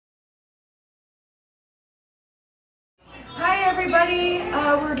everybody.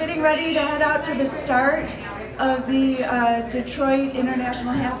 We're getting ready to head out to the start of the Detroit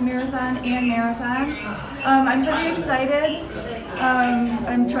International Half Marathon and Marathon. I'm pretty excited.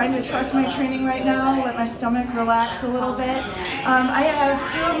 I'm trying to trust my training right now, let my stomach relax a little bit. I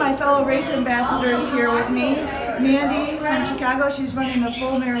have two of my fellow race ambassadors here with me. Mandy from Chicago, she's running the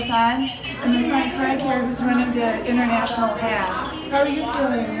full marathon, and my friend Craig here, who's running the international half. How are you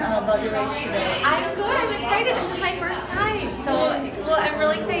feeling about your race today? I'm good. I'm excited. This is my first time. So, well, I'm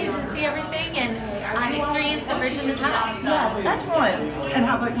really excited to see everything and experience the bridge in the tunnel. Yes, excellent. And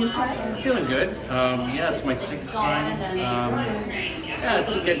how about you, Craig? I'm feeling good. Yeah, it's my 6th time. Yeah,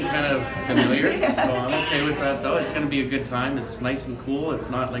 it's getting kind of familiar, so I'm okay with that though. It's going to be a good time. It's nice and cool. It's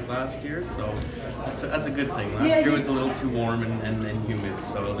not like last year, so that's a good thing. Last year was a little too warm and humid,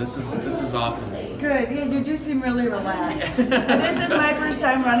 so this is optimal. Good. Yeah, you do seem really relaxed. This is my first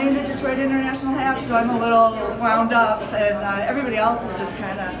time running the Detroit International Half, so I'm a little wound up, and everybody else is just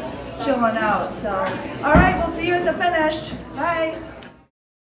kind of chilling out. So, all right, we'll see you at the finish. Bye.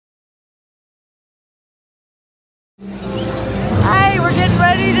 Hi, we're getting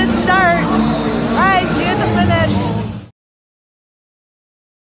ready to start. Bye, see you at the finish.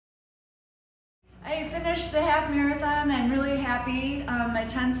 I finished the half marathon. I'm really happy. My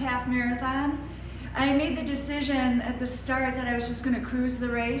 10th half marathon. I made the decision at the start that I was just going to cruise the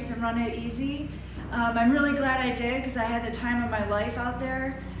race and run it easy. I'm really glad I did because I had the time of my life out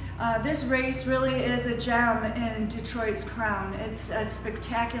there. This race really is a gem in Detroit's crown. It's a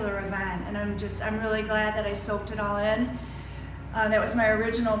spectacular event, and I'm really glad that I soaked it all in. That was my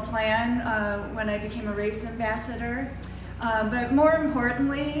original plan when I became a race ambassador. But more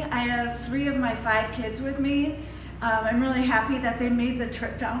importantly, I have 3 of my 5 kids with me. I'm really happy that they made the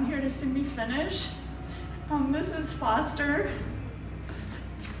trip down here to see me finish. This is Foster.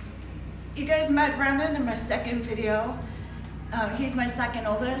 You guys met Brendan in my second video. He's my second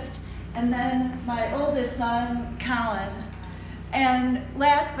oldest. And then my oldest son, Colin. And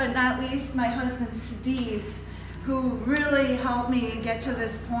last but not least, my husband, Steve, who really helped me get to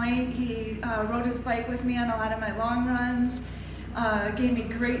this point. He rode his bike with me on a lot of my long runs, gave me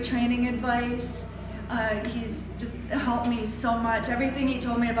great training advice. He's just helped me so much. Everything he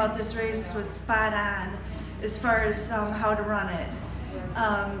told me about this race was spot on as far as how to run it.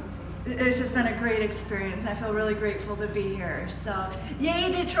 It's just been a great experience. I feel really grateful to be here. So,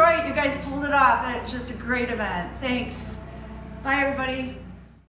 yay Detroit, you guys pulled it off. It's just a great event. Thanks. Bye everybody.